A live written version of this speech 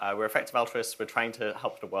we're effective altruists. We're trying to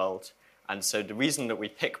help the world. And so the reason that we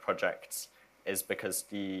pick projects is because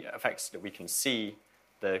the effects that we can see,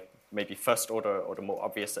 the maybe first order or the more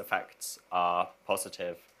obvious effects, are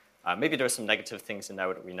positive. Maybe there are some negative things in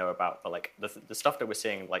there that we know about, but like the stuff that we're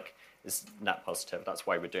seeing like is net positive. That's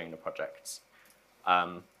why we're doing the projects.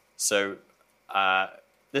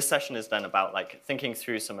 This session is then about like thinking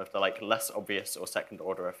through some of the like less obvious or second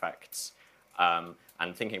order effects,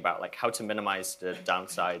 and thinking about like how to minimize the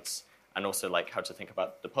downsides and also like how to think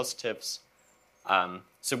about the positives.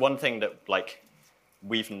 So one thing that like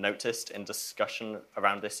we've noticed in discussion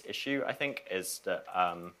around this issue, I think, is that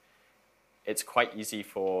it's quite easy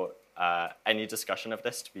for any discussion of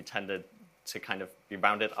this to be tended to kind of be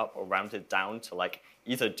rounded up or rounded down to like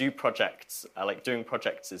either do projects, like doing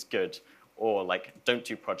projects is good, or like don't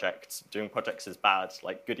do projects, doing projects is bad,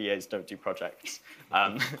 like good EAs don't do projects.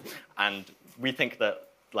 And we think that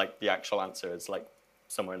like the actual answer is like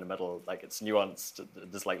somewhere in the middle, like it's nuanced,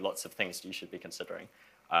 there's like lots of things you should be considering.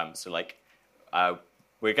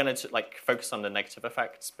 We're going to like focus on the negative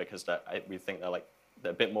effects because we think they're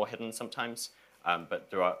a bit more hidden sometimes, but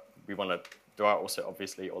there are also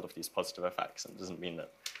obviously all of these positive effects, and it doesn't mean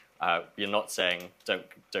that we're not saying don't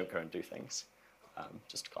go and do things,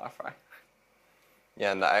 just to clarify.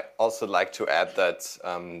 Yeah, and I also like to add that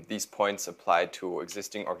these points apply to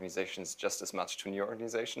existing organizations just as much to new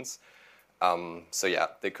organizations. So yeah,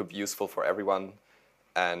 they could be useful for everyone.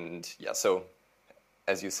 And yeah, so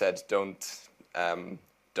as you said, don't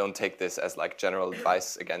take this as like general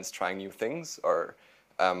advice against trying new things or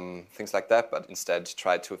things like that, but instead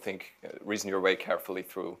try to reason your way carefully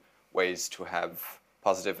through ways to have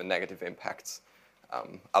positive and negative impacts.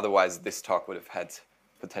 Otherwise, this talk would have had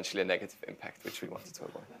potentially a negative impact, which we wanted to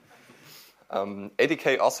avoid.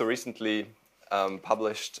 ADK also recently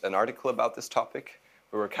published an article about this topic.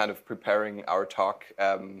 We were kind of preparing our talk,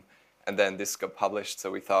 and then this got published,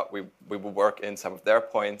 so we thought we would work in some of their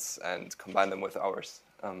points and combine them with ours.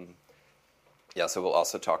 So we'll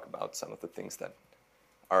also talk about some of the things that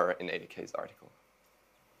are in ADK's article.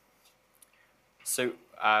 So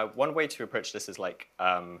one way to approach this is like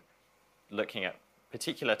looking at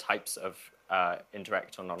particular types of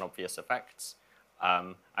indirect or non-obvious effects.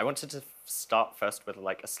 I wanted to start first with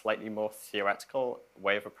like a slightly more theoretical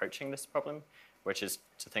way of approaching this problem, which is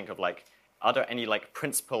to think of like, are there any like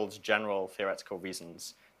principled general theoretical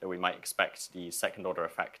reasons that we might expect the second order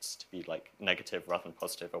effects to be like negative rather than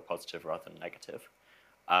positive or positive rather than negative?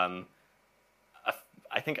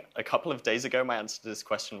 I think a couple of days ago, my answer to this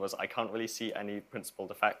question was I can't really see any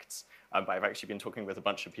principled effects, but I've actually been talking with a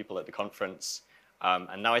bunch of people at the conference,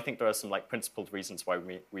 and now I think there are some like principled reasons why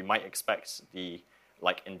we might expect the,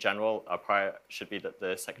 like in general, our prior should be that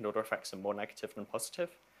the second order effects are more negative than positive.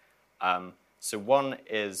 So one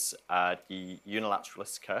is the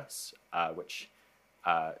unilateralist curse, which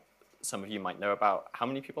some of you might know about. How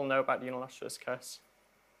many people know about the unilateralist curse?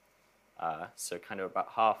 So kind of about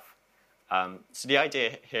half. So the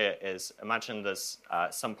idea here is imagine there's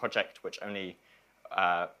some project which any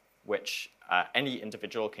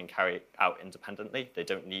individual can carry out independently. They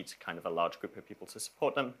don't need kind of a large group of people to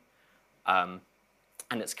support them. And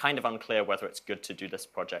it's kind of unclear whether it's good to do this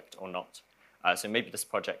project or not. So maybe this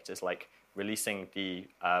project is like releasing the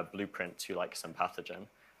blueprint to like some pathogen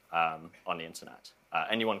on the internet.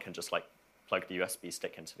 Anyone can just like plug the USB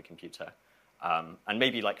stick into the computer. And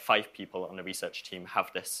maybe like 5 people on the research team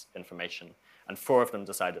have this information, and 4 of them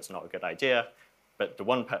decide it's not a good idea, but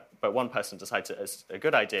one person decides it's a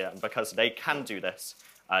good idea, and because they can do this,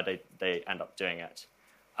 they end up doing it.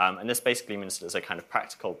 And this basically means there's a kind of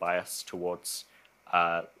practical bias towards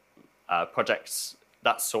projects,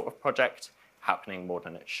 that sort of project, happening more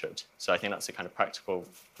than it should. So I think that's a kind of practical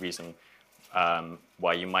reason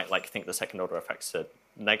why you might like think the second order effects are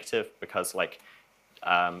negative, because like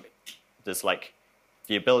there's like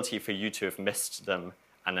the ability for you to have missed them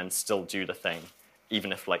and then still do the thing,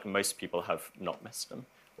 even if like most people have not missed them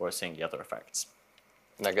or are seeing the other effects.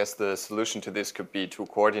 And I guess the solution to this could be to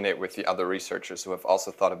coordinate with the other researchers who have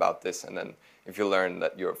also thought about this, and then if you learn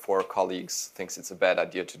that your 4 colleagues thinks it's a bad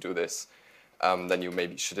idea to do this, then you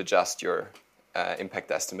maybe should adjust your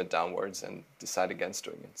impact estimate downwards and decide against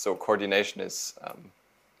doing it. So coordination is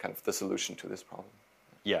kind of the solution to this problem.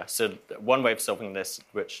 Yeah, so one way of solving this,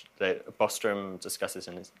 which Bostrom discusses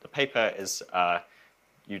in the paper, is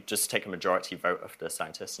you just take a majority vote of the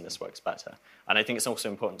scientists, and this works better. And I think it's also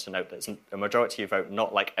important to note that it's a majority vote,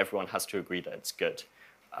 not like everyone has to agree that it's good,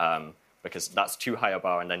 because that's too high a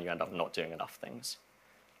bar, and then you end up not doing enough things.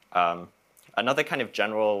 Another kind of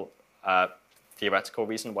general theoretical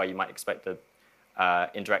reason why you might expect the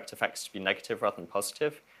indirect effects to be negative rather than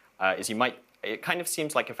positive is you might it kind of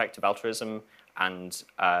seems like effective altruism and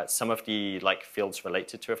some of the like fields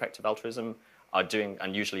related to effective altruism are doing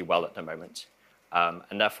unusually well at the moment.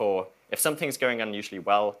 And therefore, if something's going unusually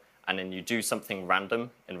well and then you do something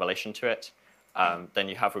random in relation to it, then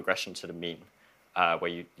you have regression to the mean,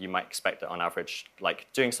 where you might expect that on average, like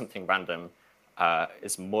doing something random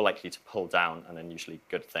is more likely to pull down an unusually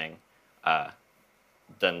good thing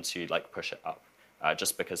than to like push it up,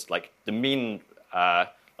 just because like the mean,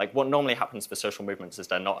 like what normally happens for social movements is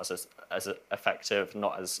they're not as effective,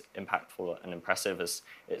 not as impactful and impressive as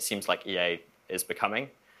it seems like EA is becoming,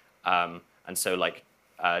 and so like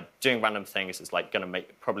doing random things is like going to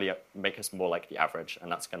probably make us more like the average,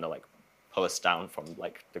 and that's going to like pull us down from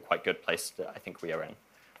like the quite good place that I think we are in,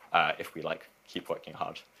 if we like keep working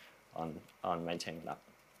hard on maintaining that.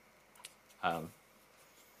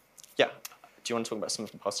 Yeah. Do you want to talk about some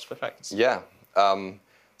of the positive effects? Yeah.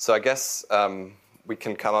 So I guess we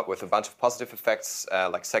can come up with a bunch of positive effects,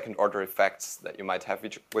 like second-order effects that you might have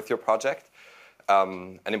with your project.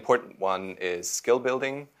 An important one is skill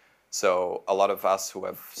building. So a lot of us who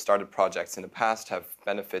have started projects in the past have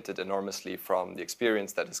benefited enormously from the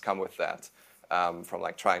experience that has come with that, from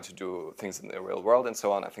like trying to do things in the real world and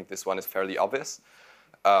so on. I think this one is fairly obvious,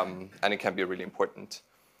 and it can be really important.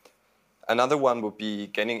 Another one would be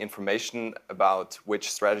gaining information about which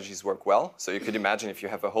strategies work well. So you could imagine if you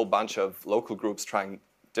have a whole bunch of local groups trying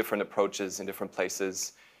different approaches in different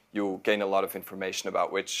places, you gain a lot of information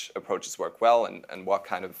about which approaches work well and what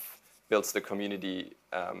kind of builds the community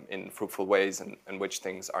in fruitful ways and which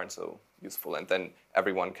things aren't so useful. And then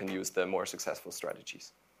everyone can use the more successful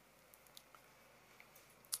strategies.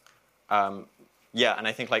 Yeah, and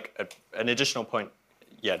I think like an additional point,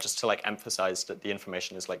 yeah, just to like emphasize that the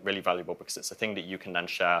information is like really valuable because it's a thing that you can then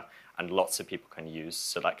share and lots of people can use.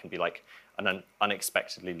 So that can be like an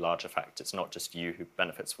unexpectedly large effect. It's not just you who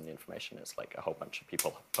benefits from the information. It's like a whole bunch of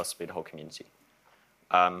people, possibly the whole community.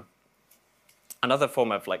 Another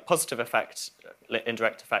form of like positive effect,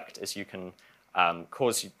 indirect effect, is you can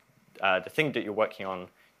cause the thing that you're working on,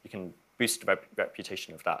 you can boost the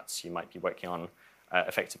reputation of that. So you might be working on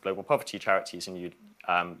effective global poverty charities and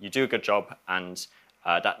you do a good job, and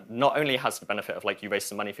that not only has the benefit of like you raise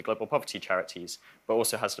some money for global poverty charities, but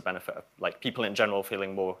also has the benefit of like people in general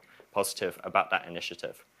feeling more positive about that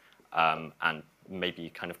initiative, and maybe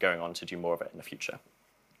kind of going on to do more of it in the future.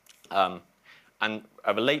 And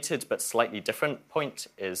a related but slightly different point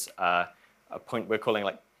is a point we're calling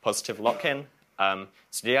like positive lock-in. So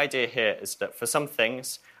the idea here is that for some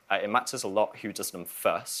things, it matters a lot who does them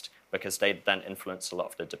first, because they then influence a lot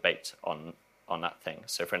of the debate on that thing.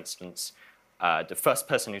 So for instance, the first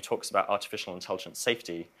person who talks about artificial intelligence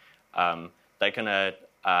safety, they're going to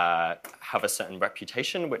have a certain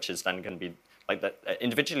reputation, which is then going to be like that.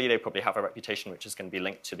 Individually, they probably have a reputation which is going to be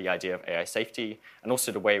linked to the idea of AI safety, and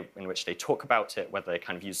also the way in which they talk about it, whether they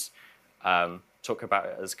kind of use talk about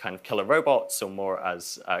it as kind of killer robots or more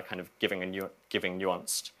as kind of giving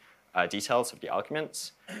nuanced details of the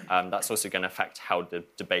arguments. That's also going to affect how the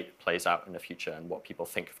debate plays out in the future and what people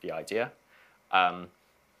think of the idea.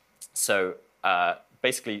 So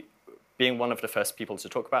basically, being one of the first people to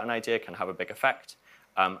talk about an idea can have a big effect.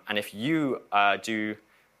 And if you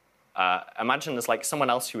imagine there's like someone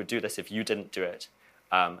else who would do this if you didn't do it.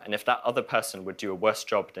 And if that other person would do a worse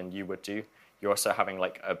job than you would do, you're also having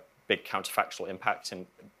like a big counterfactual impact in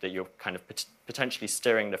that you're kind of potentially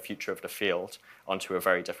steering the future of the field onto a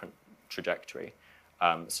very different trajectory.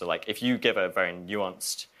 So like if you give a very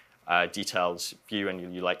nuanced, detailed view and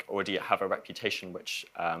you like already have a reputation which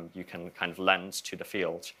you can kind of lend to the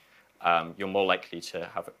field, you're more likely to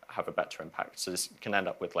have a better impact. So this can end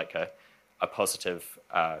up with like a positive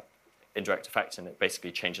indirect effect, and it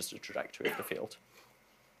basically changes the trajectory of the field.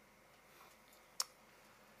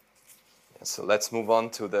 So let's move on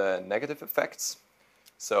to the negative effects.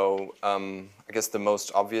 So I guess the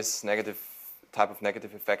most obvious type of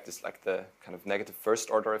negative effect is like the kind of negative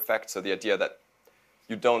first-order effect. So the idea that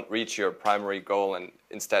you don't reach your primary goal and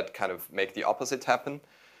instead kind of make the opposite happen.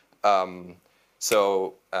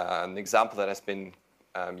 So an example that has been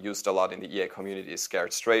used a lot in the EA community is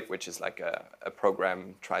Scared Straight, which is like a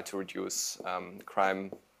program trying to reduce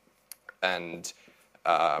crime. And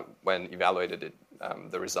when evaluated it,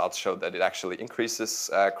 the results showed that it actually increases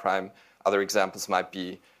crime. Other examples might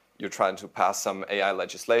be you're trying to pass some AI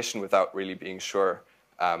legislation without really being sure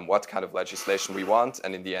what kind of legislation we want,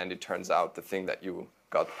 and in the end it turns out the thing that you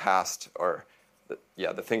got passed, or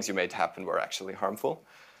the things you made happen were actually harmful.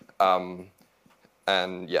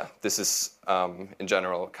 And yeah, this is in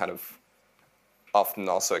general kind of often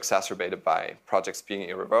also exacerbated by projects being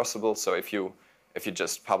irreversible. So if you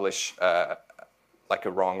just publish like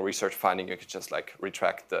a wrong research finding, you could just like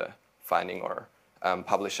retract the finding or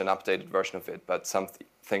publish an updated version of it. But some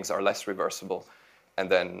things are less reversible, and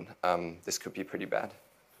then this could be pretty bad.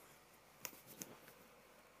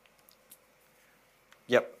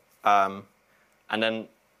 Yep. And then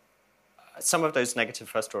some of those negative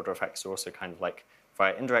first-order effects are also kind of like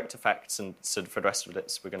via indirect effects. And so for the rest of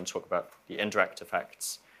this, we're going to talk about the indirect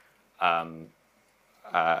effects of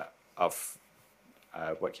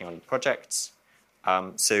working on projects.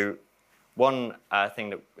 So one thing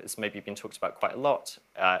that has maybe been talked about quite a lot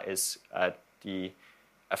is the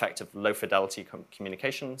effect of low-fidelity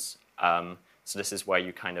communications. So this is where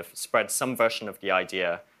you kind of spread some version of the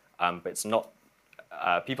idea, but it's not.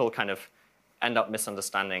 People kind of end up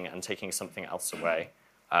misunderstanding and taking something else away.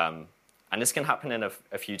 And this can happen in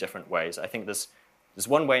a few different ways. I think there's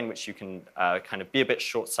one way in which you can kind of be a bit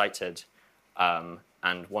short-sighted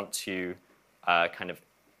and want to kind of,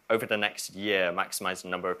 over the next year, maximize the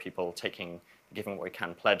number of people giving what we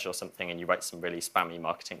can pledge or something, and you write some really spammy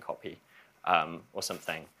marketing copy or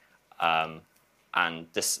something. And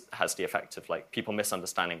this has the effect of like people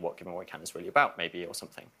misunderstanding what Giving What We Can is really about, maybe, or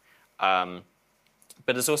something.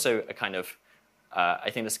 But there's also a kind of, I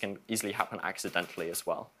think this can easily happen accidentally as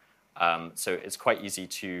well. So it's quite easy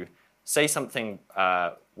to say something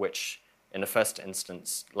which, in the first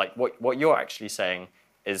instance, like what you're actually saying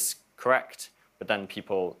is correct, but then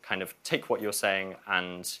people kind of take what you're saying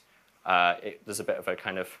and there's a bit of a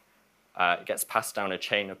kind of, it gets passed down a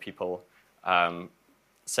chain of people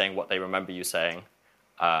saying what they remember you saying,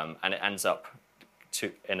 and it ends up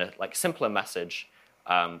in a like simpler message,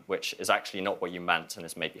 which is actually not what you meant and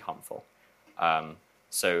is maybe harmful.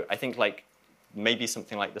 So I think like maybe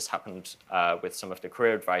something like this happened with some of the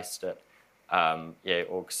career advice that EA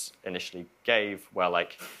orgs initially gave, where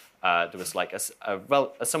like there was like a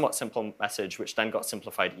somewhat simple message, which then got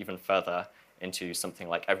simplified even further into something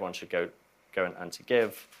like everyone should go and earn to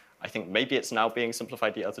give. I think maybe it's now being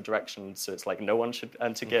simplified the other direction, so it's like no one should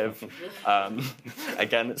earn to give.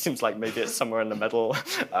 Again, it seems like maybe it's somewhere in the middle.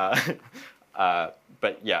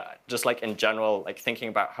 But yeah, just like in general, like thinking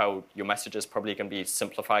about how your message is probably going to be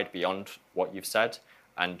simplified beyond what you've said,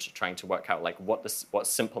 and trying to work out like what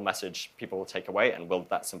simple message people will take away, and will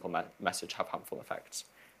that simple message have harmful effects,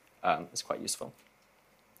 is quite useful.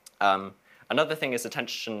 Another thing is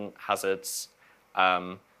attention hazards.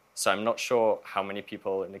 So I'm not sure how many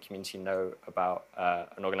people in the community know about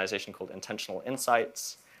an organization called Intentional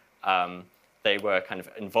Insights. They were kind of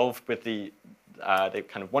involved with they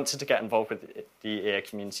kind of wanted to get involved with the EA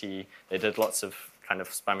community. They did lots of kind of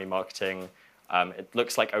spammy marketing. It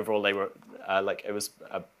looks like overall they were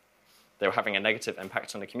they were having a negative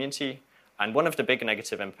impact on the community. And one of the big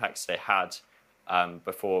negative impacts they had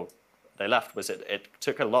before they left was it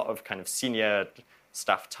took a lot of kind of senior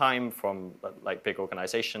staff time from like big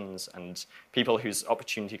organizations and people whose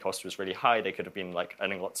opportunity cost was really high. They could have been like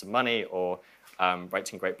earning lots of money or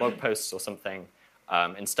writing great blog posts or something.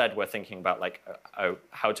 Instead, we're thinking about like,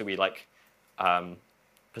 how do we like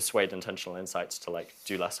persuade Intentional Insights to like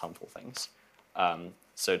do less harmful things?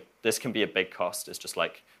 So this can be a big cost. It's just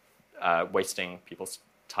like wasting people's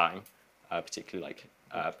time, particularly like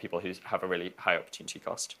people who have a really high opportunity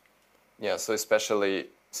cost. Yeah, so especially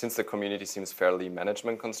since the community seems fairly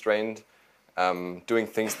management constrained, doing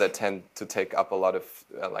things that tend to take up a lot of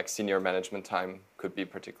like senior management time could be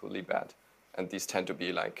particularly bad. And these tend to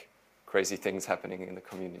be like crazy things happening in the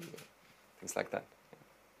community, things like that. Yeah.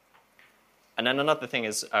 And then another thing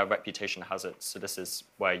is reputation hazards. So this is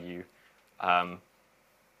where you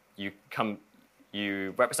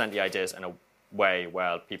represent the ideas in a way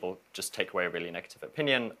where people just take away a really negative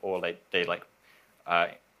opinion, or they like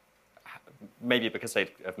maybe because they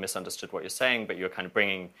have misunderstood what you're saying, but you're kind of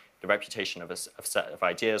bringing the reputation of a set of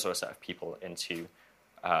ideas or a set of people into,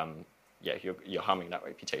 you're harming that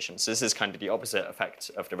reputation. So this is kind of the opposite effect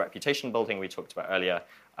of the reputation building we talked about earlier.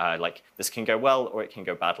 Like this can go well or it can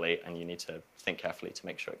go badly, and you need to think carefully to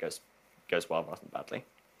make sure it goes well rather than badly.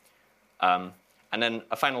 And then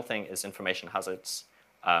a final thing is information hazards,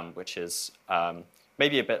 which is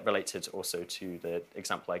maybe a bit related also to the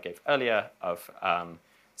example I gave earlier of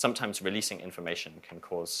sometimes releasing information can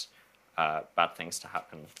cause bad things to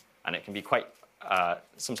happen. And it can be quite,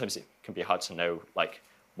 sometimes it can be hard to know like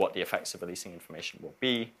what the effects of releasing information will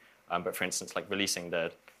be. But for instance, like releasing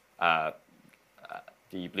the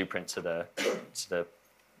blueprint to the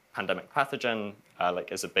pandemic pathogen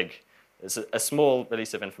is a small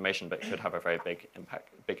release of information, but it could have a very big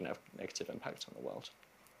negative impact on the world.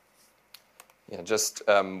 Yeah, just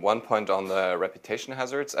one point on the reputation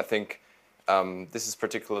hazards. I think this is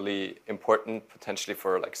particularly important potentially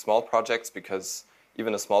for like small projects, because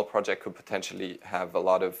even a small project could potentially have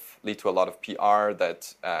lead to a lot of PR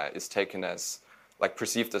that is taken as like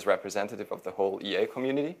perceived as representative of the whole EA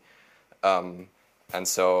community. And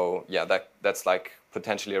so yeah, that's like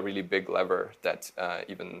potentially a really big lever that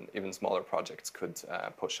even smaller projects could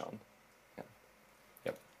push on. Yeah.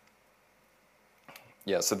 Yep.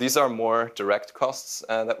 Yeah, so these are more direct costs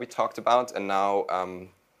that we talked about, and now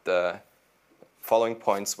the following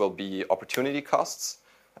points will be opportunity costs.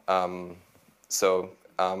 The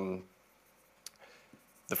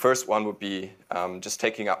first one would be just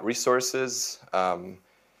taking up resources.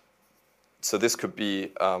 So this could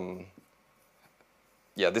be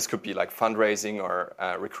this could be like fundraising or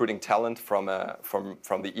recruiting talent from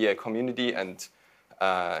the EA community, and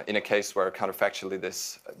in a case where counterfactually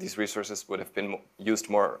these resources would have been used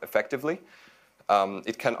more effectively.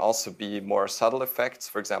 It can also be more subtle effects,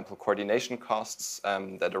 for example, coordination costs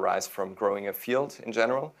that arise from growing a field in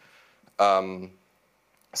general.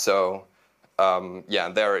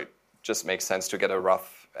 There it just makes sense to get a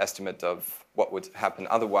rough estimate of what would happen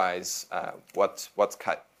otherwise, what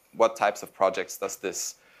types of projects does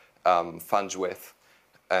this fund with,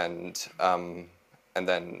 and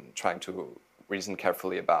then trying to reason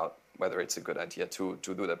carefully about whether it's a good idea to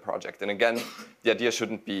do that project. And again, the idea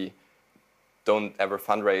shouldn't be don't ever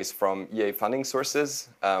fundraise from EA funding sources,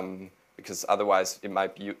 because otherwise it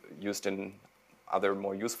might be used in other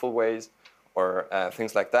more useful ways or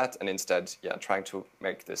things like that. And instead, trying to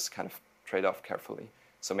make this kind of trade-off carefully.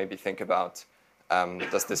 So maybe think about,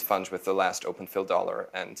 does this fund with the last open fill dollar,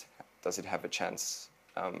 and does it have a chance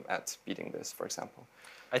at beating this, for example?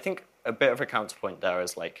 I think a bit of a counterpoint there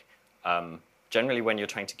is like, generally when you're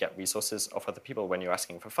trying to get resources off other people, when you're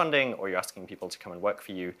asking for funding or you're asking people to come and work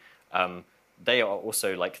for you, they are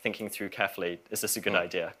also like thinking through carefully, is this a good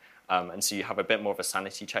idea? And so you have a bit more of a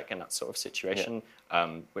sanity check in that sort of situation,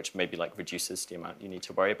 which maybe like reduces the amount you need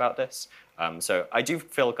to worry about this. So I do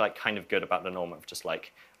feel like kind of good about the norm of just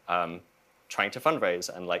like trying to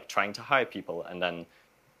fundraise and like trying to hire people, and then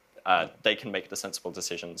they can make the sensible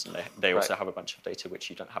decisions, and they also have a bunch of data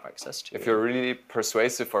which you don't have access to. If you're really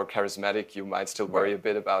persuasive or charismatic, you might still worry a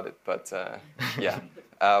bit about it, but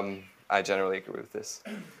I generally agree with this.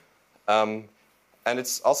 And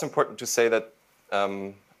it's also important to say that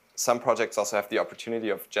some projects also have the opportunity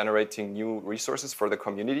of generating new resources for the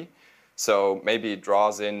community. So maybe it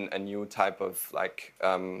draws in a new type of like,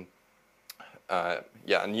 a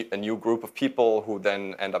new group of people who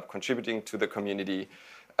then end up contributing to the community,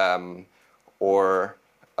 or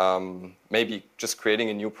maybe just creating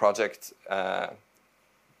a new project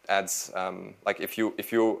adds, like if you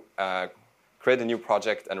create a new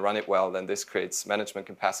project and run it well, then this creates management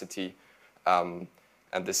capacity,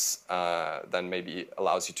 and this then maybe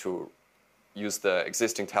allows you to use the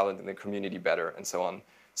existing talent in the community better, and so on.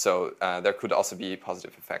 So there could also be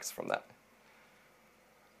positive effects from that.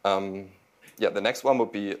 The next one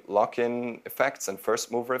would be lock-in effects and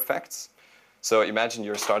first mover effects. So imagine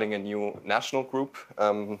you're starting a new national group.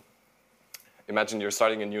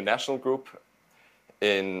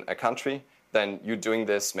 In a country. Then you doing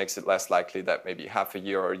this makes it less likely that maybe half a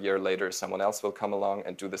year or a year later someone else will come along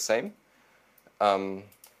and do the same. And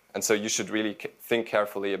so you should really think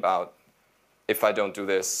carefully about, if I don't do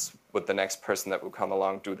this, would the next person that will come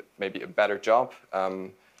along do maybe a better job?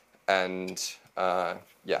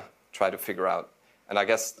 Try to figure out. And I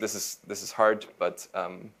guess this is hard, but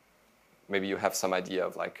maybe you have some idea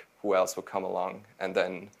of like who else will come along, and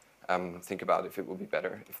then think about if it would be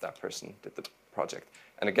better if that person did the project.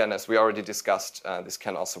 And again, as we already discussed, this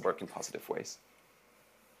can also work in positive ways.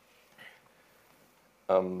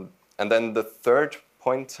 And then the third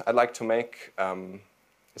point I'd like to make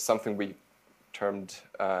is something we termed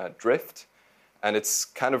drift. And it's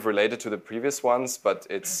kind of related to the previous ones, but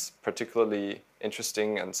it's particularly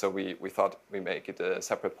interesting, and so we thought we make it a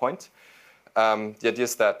separate point. The idea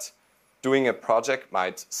is that doing a project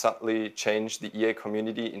might subtly change the EA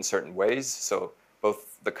community in certain ways, so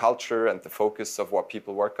both the culture and the focus of what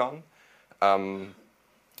people work on. And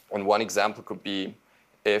one example could be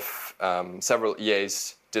if several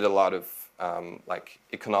EAs did a lot of like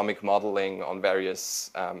economic modeling on various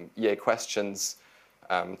EA questions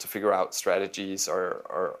to figure out strategies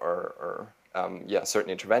or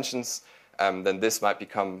certain interventions, then this might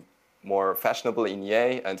become more fashionable in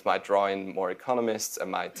EA and might draw in more economists and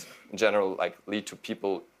might, in general, like lead to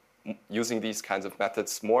people using these kinds of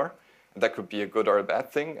methods more. And that could be a good or a bad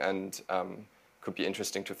thing, and could be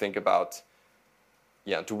interesting to think about.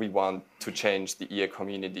 Do we want to change the EA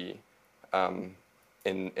community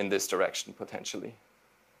in this direction potentially?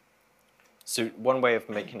 So one way of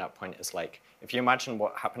making that point is like, if you imagine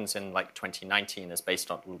what happens in like 2019 is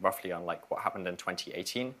based on roughly on like what happened in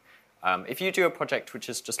 2018. If you do a project which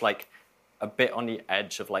is just like a bit on the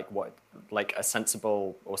edge of like what like a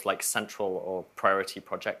sensible or like central or priority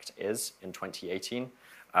project is in 2018,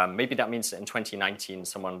 maybe that means that in 2019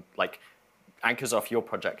 someone like anchors off your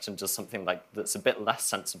project and does something like that's a bit less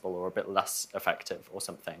sensible or a bit less effective or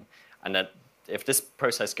something. And then if this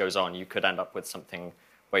process goes on, you could end up with something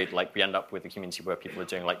where like we end up with a community where people are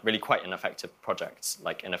doing like really quite ineffective projects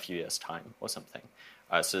like in a few years' time or something.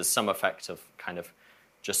 So there's some effect of kind of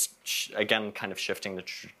just again kind of shifting the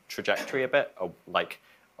trajectory a bit, like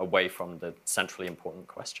away from the centrally important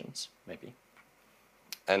questions, maybe.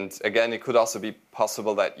 And again, it could also be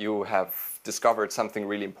possible that you have discovered something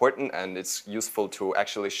really important, and it's useful to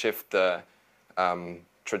actually shift the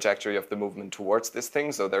trajectory of the movement towards this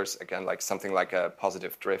thing. So there's again like something like a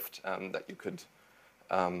positive drift that you could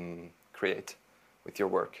create with your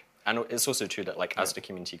work. And it's also true that like as the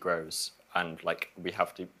community grows and like we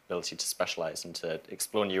have the ability to specialize and to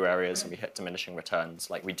explore new areas and we hit diminishing returns,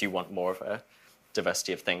 like we do want more of a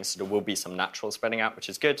diversity of things. So there will be some natural spreading out, which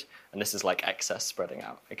is good. And this is like excess spreading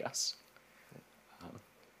out, I guess.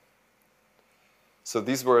 So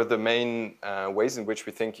these were the main ways in which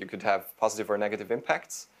we think you could have positive or negative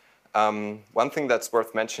impacts. One thing that's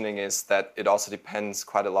worth mentioning is that it also depends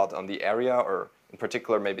quite a lot on the area, or in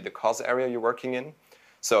particular maybe the cause area you're working in.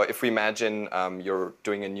 So if we imagine you're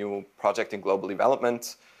doing a new project in global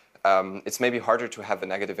development, it's maybe harder to have a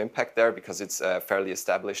negative impact there because it's a fairly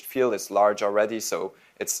established field, it's large already, so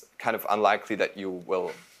it's kind of unlikely that you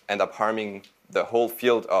will end up harming the whole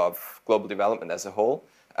field of global development as a whole,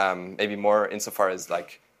 maybe more insofar as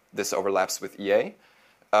like this overlaps with EA.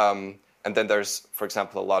 And then there's, for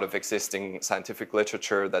example, a lot of existing scientific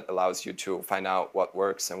literature that allows you to find out what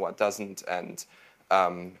works and what doesn't, and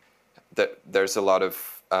there's a lot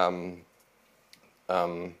of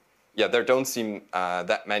there don't seem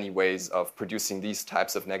that many ways of producing these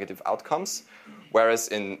types of negative outcomes. Whereas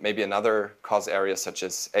in maybe another cause area such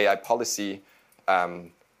as AI policy,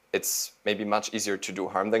 it's maybe much easier to do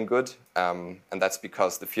harm than good. And that's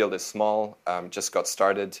because the field is small, just got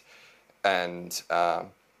started, and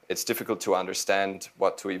it's difficult to understand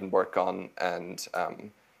what to even work on. And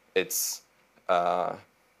it's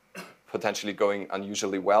potentially going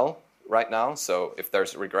unusually well right now. So if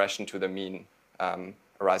there's a regression to the mean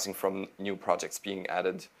arising from new projects being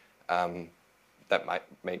added, that might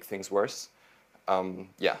make things worse. And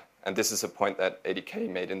this is a point that ADK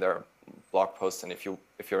made in their blog post, and if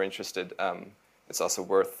you're interested, it's also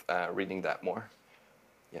worth reading that more.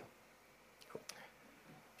 Yeah. Cool.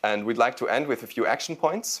 And we'd like to end with a few action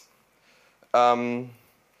points.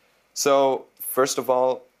 So first of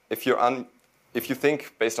all, if you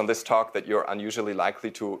think, based on this talk, that you're unusually likely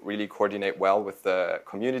to really coordinate well with the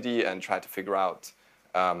community and try to figure out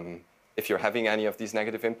if you're having any of these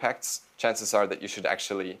negative impacts, chances are that you should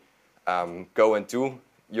actually go and do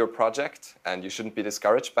your project, and you shouldn't be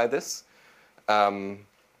discouraged by this.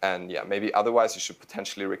 And yeah, maybe otherwise you should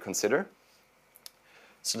potentially reconsider.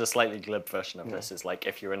 So the slightly glib version of this is like,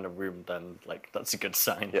 if you're in the room, then like that's a good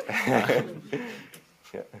sign.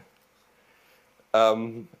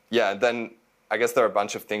 Yeah. Then I guess there are a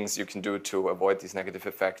bunch of things you can do to avoid these negative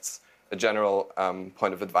effects. A general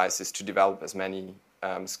point of advice is to develop as many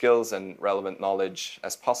skills and relevant knowledge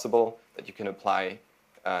as possible that you can apply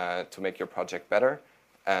to make your project better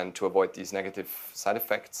and to avoid these negative side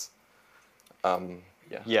effects. And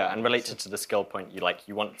related to the skill point,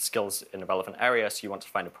 you want skills in a relevant area, so you want to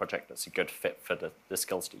find a project that's a good fit for the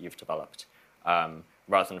skills that you've developed.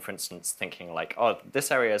 Rather than, for instance, thinking like, oh,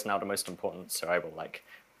 this area is now the most important, so I will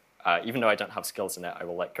even though I don't have skills in it, I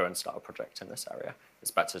will go and start a project in this area.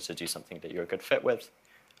 It's better to do something that you're a good fit with.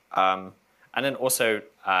 And then also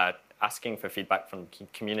asking for feedback from the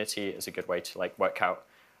community is a good way to work out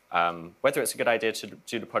whether it's a good idea to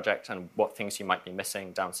do the project and what things you might be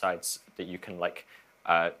missing, downsides that you can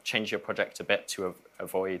change your project a bit to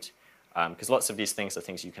avoid. Because lots of these things are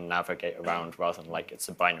things you can navigate around rather than it's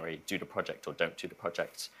a binary, do the project or don't do the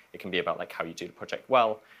project. It can be about how you do the project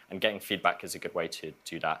well, and getting feedback is a good way to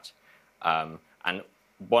do that. And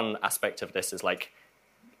one aspect of this is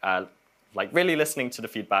really listening to the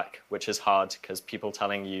feedback, which is hard because people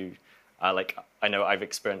telling you, I know I've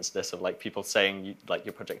experienced this of people saying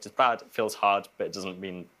your project is bad. It feels hard, but it doesn't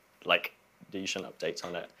mean that you shouldn't update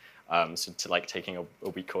on it. So to taking a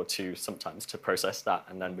week or two sometimes to process that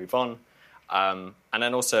and then move on. And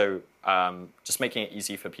then also just making it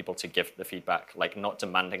easy for people to give the feedback, not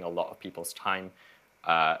demanding a lot of people's time,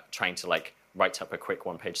 trying to write up a quick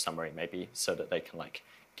one-page summary maybe so that they can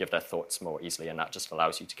give their thoughts more easily, and that just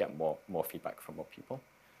allows you to get more feedback from more people.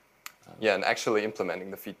 Yeah, and actually implementing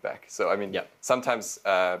the feedback. So I mean, yeah. sometimes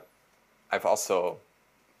I've also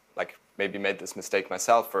like maybe made this mistake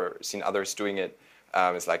myself or seen others doing it.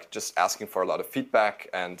 It's like just asking for a lot of feedback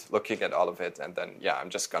and looking at all of it, and then I'm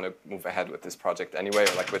just gonna move ahead with this project anyway,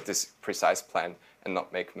 or like with this precise plan, and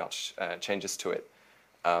not make much changes to it.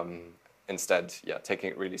 Instead, taking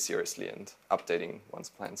it really seriously and updating one's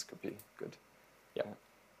plans could be good. Yeah.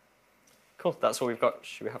 Cool. That's all we've got.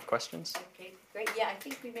 Should we have questions? Okay, great. Yeah, I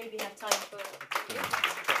think we maybe have time for.